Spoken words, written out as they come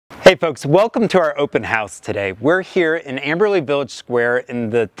Hey folks, welcome to our open house today. We're here in Amberley Village Square in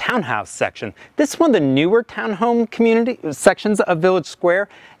the townhouse section. This is one of the newer townhome community sections of Village Square.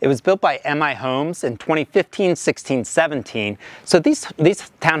 It was built by MI Homes in 2015, 16, 17. So these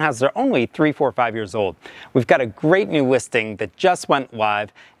townhouses are only 3, 4, 5 years old. We've got a great new listing that just went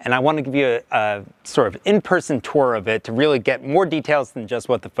live, and I want to give you a sort of in-person tour of it to really get more details than just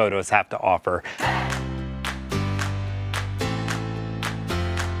what the photos have to offer.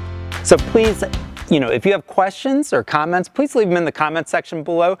 So please, if you have questions or comments, please leave them in the comment section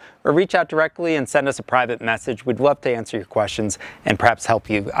below or reach out directly and send us a private message. We'd love to answer your questions and perhaps help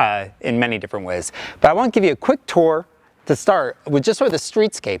you in many different ways. But I want to give you a quick tour to start with just sort of the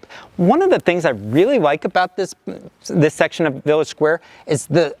streetscape. One of the things I really like about this section of Village Square is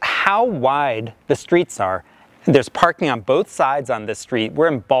how wide the streets are. There's parking on both sides on this street. We're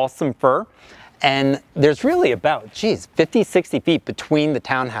in Balsam Fir. And there's really about, 50, 60 feet between the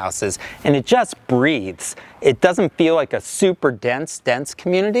townhouses, and it just breathes. It doesn't feel like a super dense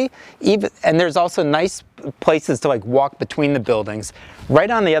community. And there's also nice places to walk between the buildings.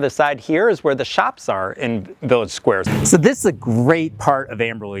 Right on the other side here is where the shops are in Village Square. So this is a great part of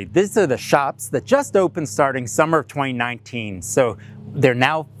Amberley. These are the shops that just opened starting summer of 2019. So they're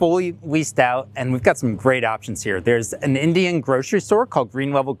now fully leased out, and we've got some great options here. There's an Indian grocery store called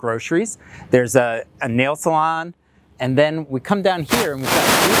Green Level Groceries. There's a nail salon. And then we come down here and we've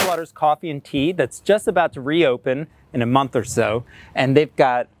got Blue Waters Coffee and Tea that's just about to reopen in a month or so. And they've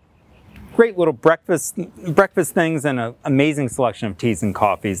got great little breakfast things and an amazing selection of teas and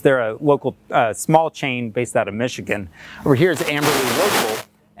coffees. They're a local small chain based out of Michigan. Over here is Amberley Local,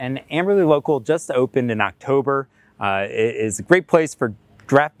 and Amberley Local just opened in October. It is a great place for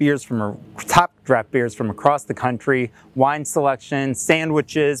top draft beers from across the country, wine selection,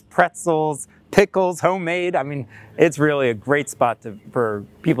 sandwiches, pretzels, pickles, homemade. I mean, it's really a great spot for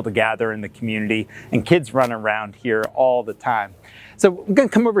people to gather in the community, and kids run around here all the time. So we're gonna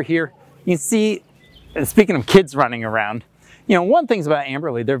come over here. You see, speaking of kids running around, one thing about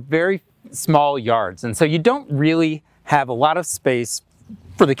Amberley, they're very small yards, and so you don't really have a lot of space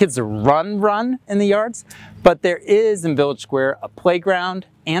for the kids to run in the yards, but there is in Village Square a playground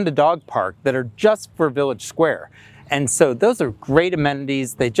and a dog park that are just for Village Square. And so those are great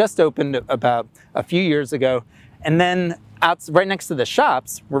amenities. They just opened about a few years ago. And then right next to the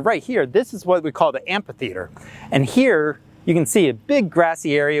shops, we're right here. This is what we call the amphitheater. And here you can see a big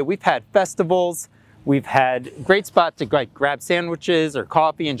grassy area. We've had festivals. We've had great spot to grab sandwiches or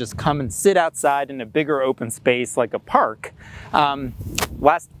coffee and just come and sit outside in a bigger open space like a park.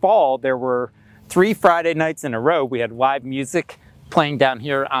 Last fall, there were 3 Friday nights in a row. We had live music playing down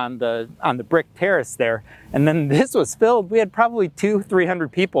here on the brick terrace there. And then this was filled. We had probably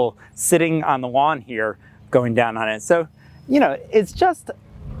 200-300 people sitting on the lawn here going down on it. So, it's just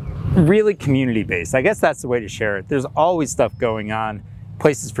really community based. I guess that's the way to share it. There's always stuff going on,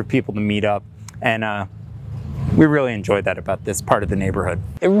 places for people to meet up. And we really enjoyed that about this part of the neighborhood.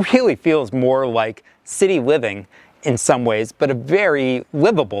 It really feels more like city living in some ways, but a very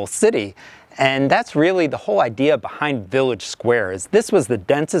livable city. And that's really the whole idea behind Village Square. Is this was the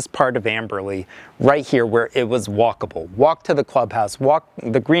densest part of Amberley, right here where it was walkable. Walk to the clubhouse,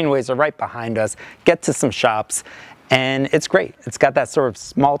 the greenways are right behind us, get to some shops, and it's great. It's got that sort of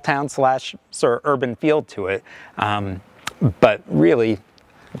small town / sort of urban feel to it, but really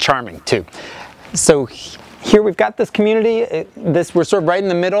charming too. So here we've got this community, we're sort of right in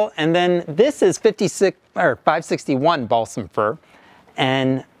the middle, and then this is 561 Balsam Fir.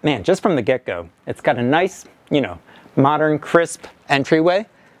 And man, just from the get-go, it's got a nice, modern, crisp entryway.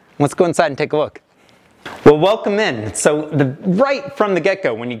 Let's go inside and take a look. Well, welcome in. So right from the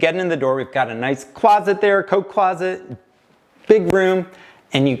get-go, when you get in the door, we've got a nice closet there, coat closet, big room,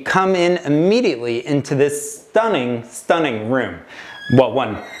 and you come in immediately into this stunning room. Well,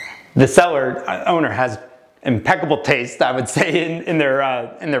 the owner has impeccable taste, I would say, in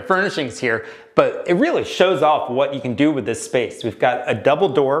their furnishings here, but it really shows off what you can do with this space. We've got a double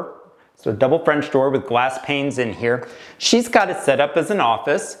door, so a double French door with glass panes in here. She's got it set up as an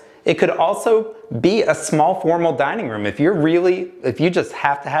office. It could also be a small formal dining room. If you just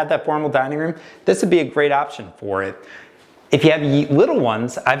have to have that formal dining room, this would be a great option for it. If you have little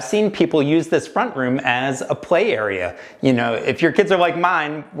ones, I've seen people use this front room as a play area. If your kids are like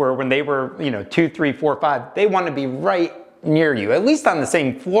mine, where when they were, 2, 3, 4, 5, they want to be right near you, at least on the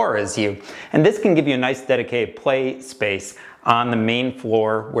same floor as you. And this can give you a nice dedicated play space on the main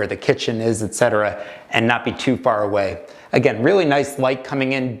floor where the kitchen is, etc., and not be too far away. Again, really nice light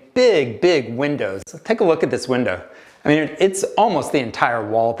coming in, big windows. Take a look at this window. I mean, it's almost the entire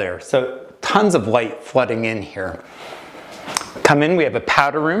wall there, so tons of light flooding in here. Come in, we have a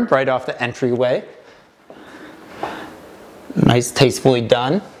powder room right off the entryway. Nice, tastefully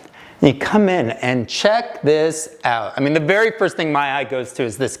done. And you come in and check this out. I mean, the very first thing my eye goes to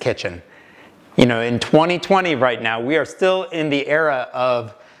is this kitchen. You know, in 2020 right now, we are still in the era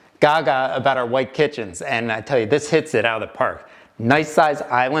of gaga about our white kitchens. And I tell you, this hits it out of the park. Nice size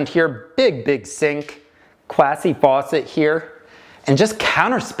island here, big sink, classy faucet here, and just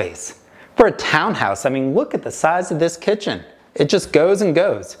counter space for a townhouse. I mean, look at the size of this kitchen. It just goes and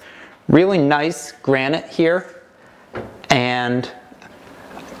goes. Really nice granite here, and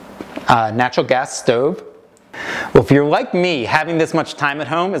natural gas stove. Well, if you're like me, having this much time at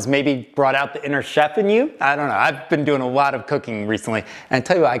home has maybe brought out the inner chef in you. I don't know, I've been doing a lot of cooking recently. And I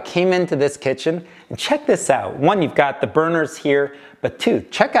tell you what, I came into this kitchen and check this out. One, you've got the burners here, but two,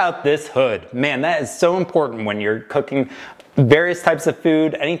 check out this hood. Man, that is so important when you're cooking various types of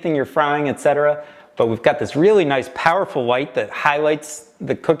food, anything you're frying, etc. But we've got this really nice, powerful light that highlights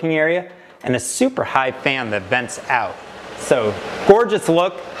the cooking area and a super high fan that vents out. So, gorgeous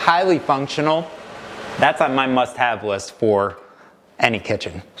look, highly functional. That's on my must-have list for any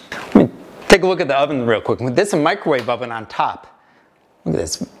kitchen. Let me take a look at the oven real quick. This is a microwave oven on top. Look at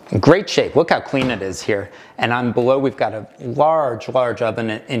this, great shape. Look how clean it is here. And on below, we've got a large oven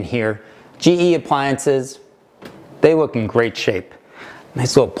in here. GE appliances, they look in great shape.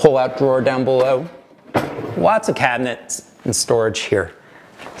 Nice little pull-out drawer down below. Lots of cabinets and storage here.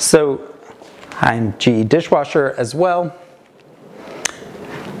 So, high-end GE dishwasher as well.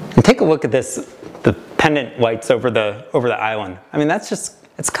 And take a look at this, the pendant lights over the island. I mean, that's just,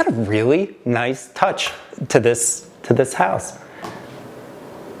 it's got a really nice touch to this house.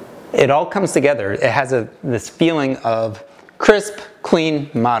 It all comes together. It has this feeling of crisp, clean,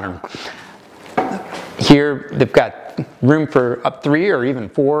 modern. Here, they've got room for up 3 or even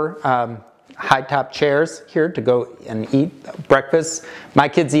 4 high-top chairs here to go and eat breakfast. My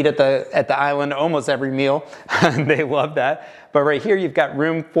kids eat at the island almost every meal. They love that. But right here, you've got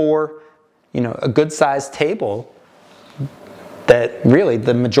room for, you know, a good-sized table that really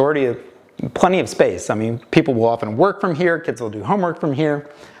the majority of, plenty of space. I mean, people will often work from here, kids will do homework from here.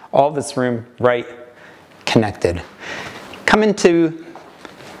 All this room right connected. Come into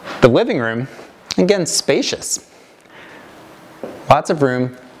the living room, again, spacious. Lots of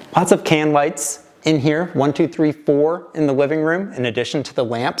room, lots of can lights in here, 1, 2, 3, 4 in the living room, in addition to the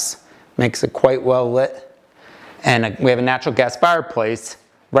lamps. Makes it quite well lit. And we have a natural gas fireplace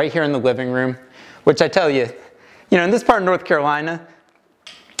right here in the living room, which I tell you, in this part of North Carolina,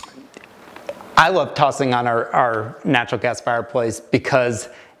 I love tossing on our natural gas fireplace because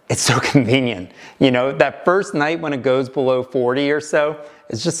it's so convenient. That first night when it goes below 40 or so,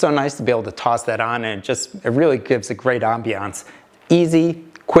 it's just so nice to be able to toss that on, and it really gives a great ambiance. Easy,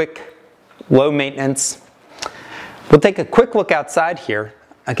 quick, low maintenance. We'll take a quick look outside here.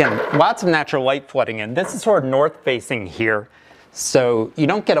 Again, lots of natural light flooding in. This is sort of north facing here, so you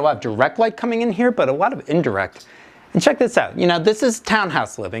don't get a lot of direct light coming in here, but a lot of indirect. And check this out. This is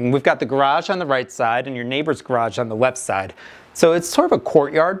townhouse living. We've got the garage on the right side and your neighbor's garage on the left side. So it's sort of a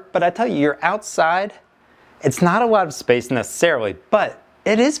courtyard, but I tell you, you're outside. It's not a lot of space necessarily, but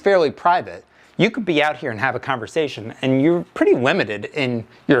it is fairly private. You could be out here and have a conversation, and you're pretty limited in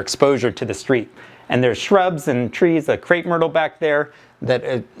your exposure to the street. And there's shrubs and trees, a crepe myrtle back there that,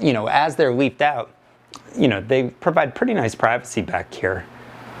 as they're leafed out, they provide pretty nice privacy back here.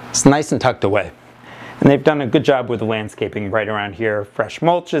 It's nice and tucked away. And they've done a good job with the landscaping right around here. Fresh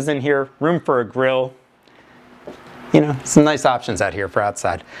mulch is in here, room for a grill. Some nice options out here for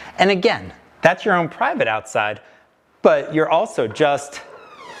outside. And again, that's your own private outside, but you're also just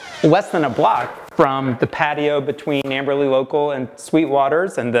less than a block from the patio between Amberley Local and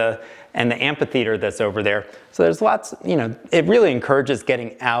Sweetwaters and the amphitheater that's over there. So there's lots, it really encourages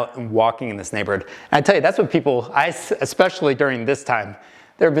getting out and walking in this neighborhood. And I tell you, that's what people, especially during this time,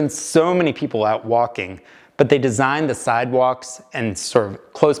 there have been so many people out walking, but they designed the sidewalks and sort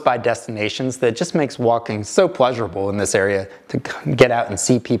of close by destinations that just makes walking so pleasurable in this area to get out and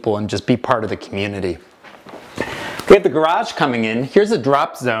see people and just be part of the community. We have the garage coming in. Here's a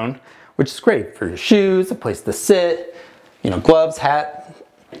drop zone, which is great for your shoes, a place to sit, gloves, hat,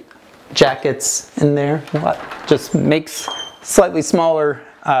 jackets in there. Just makes slightly smaller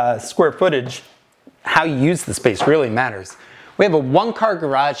square footage. How you use the space really matters. We have a one-car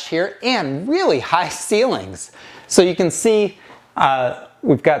garage here and really high ceilings. So you can see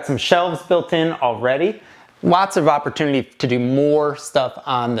we've got some shelves built in already. Lots of opportunity to do more stuff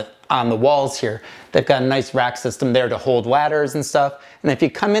on the walls here. They've got a nice rack system there to hold ladders and stuff. And if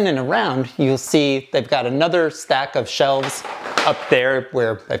you come in and around, you'll see they've got another stack of shelves up there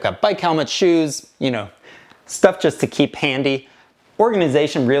where they've got bike helmets, shoes, stuff just to keep handy.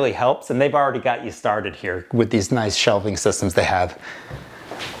 Organization really helps, and they've already got you started here with these nice shelving systems they have.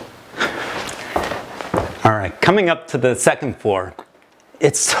 All right, coming up to the second floor.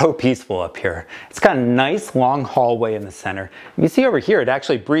 It's so peaceful up here. It's got a nice long hallway in the center. You see over here, it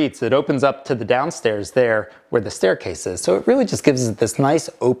actually breathes. It opens up to the downstairs there where the staircase is. So it really just gives it this nice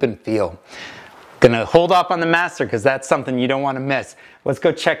open feel. Gonna hold off on the master because that's something you don't want to miss. Let's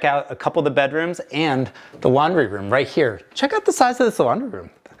go check out a couple of the bedrooms and the laundry room right here. Check out the size of this laundry room.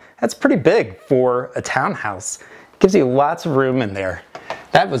 That's pretty big for a townhouse. Gives you lots of room in there.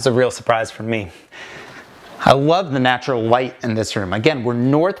 That was a real surprise for me. I love the natural light in this room. Again, we're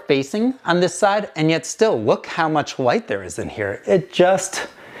north facing on this side, and yet still, look how much light there is in here. It just,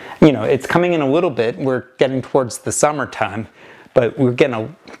 you know, it's coming in a little bit. We're getting towards the summertime, but we're getting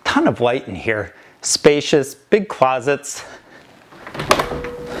a ton of light in here. Spacious, big closets.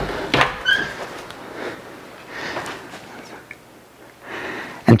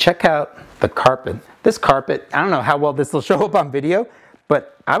 And check out the carpet. This carpet, I don't know how well this will show up on video,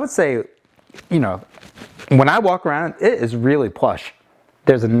 but I would say, you know, when I walk around, it is really plush.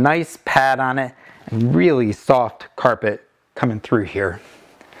 There's a nice pad on it and really soft carpet coming through here.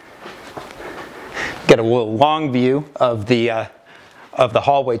 Get a little long view of the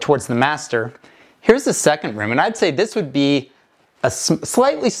hallway towards the master. Here's the second room, and I'd say this would be a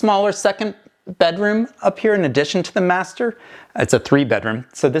slightly smaller second bedroom up here in addition to the master. It's a 3-bedroom,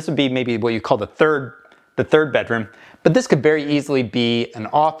 so this would be maybe what you call the third bedroom. But this could very easily be an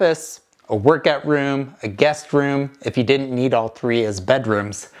office, a workout room, a guest room, if you didn't need all 3 as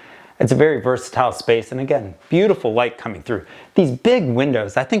bedrooms. It's a very versatile space, and again, beautiful light coming through. These big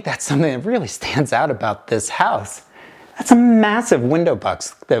windows, I think that's something that really stands out about this house. That's a massive window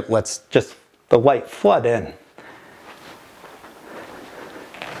box that lets just the light flood in.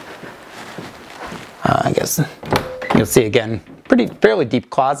 I guess you'll see again, fairly deep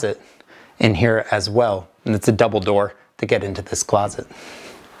closet in here as well, and it's a double door to get into this closet.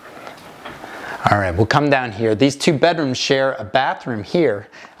 All right, we'll come down here. These 2 bedrooms share a bathroom here.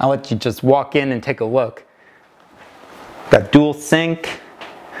 I'll let you just walk in and take a look. Got dual sink,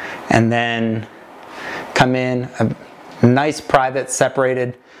 and then come in, a nice private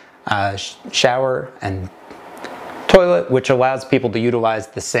separated shower and toilet, which allows people to utilize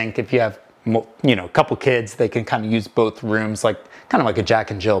the sink. If you have, you know, a couple kids, they can kind of use both rooms, like kind of like a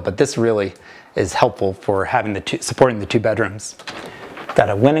Jack and Jill, but this really is helpful for having supporting the 2 bedrooms. Got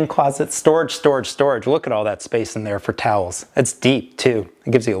a linen closet, storage. Look at all that space in there for towels. It's deep too.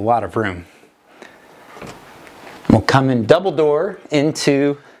 It gives you a lot of room. We'll come in double door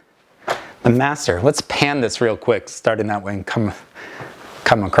into the master. Let's pan this real quick, starting that way and come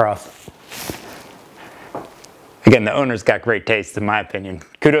across. Again, the owner's got great taste in my opinion.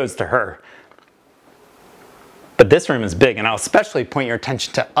 Kudos to her. But this room is big, and I'll especially point your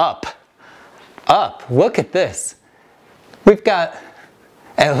attention to up. Look at this. We've got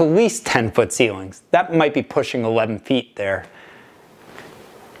at least 10-foot ceilings. That might be pushing 11 feet there.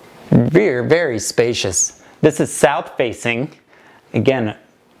 Very, very spacious. This is south facing. Again,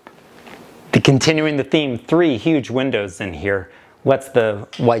 continuing the theme, 3 huge windows in here. Lets the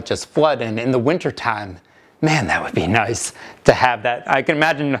light just flood in the wintertime. Man, that would be nice to have that. I can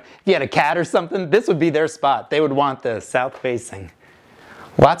imagine if you had a cat or something, this would be their spot. They would want the south facing.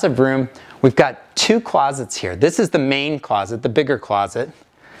 Lots of room. We've got 2 closets here. This is the main closet, the bigger closet.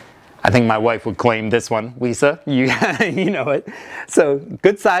 I think my wife would claim this one, Lisa. You know it. So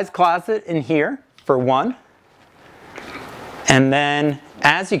good sized closet in here for one. And then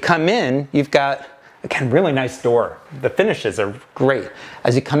as you come in, you've got, again, really nice door. The finishes are great.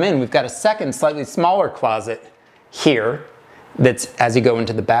 As you come in, we've got a second, slightly smaller closet here that's as you go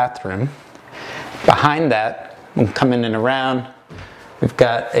into the bathroom. Behind that, we'll come in and around. We've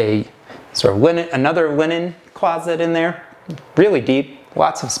got a sort of another linen closet in there, really deep,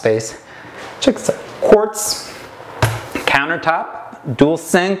 lots of space. Check this out, quartz countertop, dual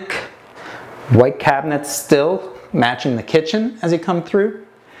sink, white cabinets still matching the kitchen as you come through.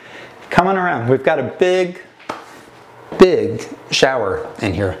 Coming around, we've got a big shower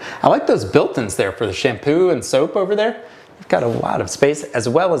in here. I like those built-ins there for the shampoo and soap over there. You've got a lot of space, as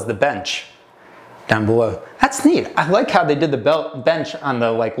well as the bench down below. That's neat. I like how they did the bench on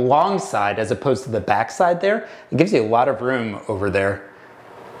the long side as opposed to the back side there. It gives you a lot of room over there.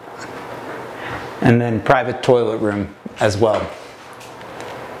 And then private toilet room as well.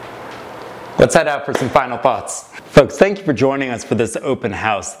 Let's head out for some final thoughts. Folks, thank you for joining us for this open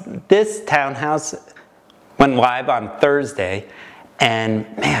house. This townhouse went live on Thursday, and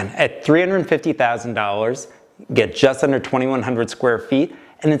man, at $350,000, get just under 2,100 square feet,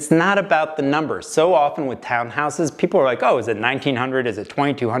 And it's not about the numbers. So often with townhouses, people are like, oh, is it 1900? Is it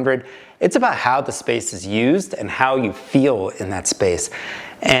 2200? It's about how the space is used and how you feel in that space.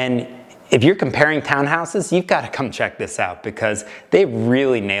 And if you're comparing townhouses, you've got to come check this out because they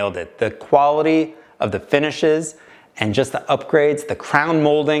really nailed it. The quality of the finishes and just the upgrades, the crown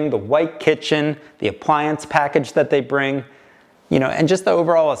molding, the white kitchen, the appliance package that they bring, and just the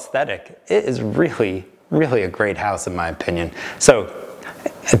overall aesthetic. It is really, really a great house in my opinion. So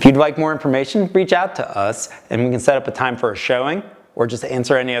if you'd like more information, reach out to us and we can set up a time for a showing or just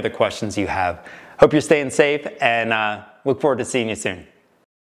answer any other questions you have. Hope you're staying safe and look forward to seeing you soon.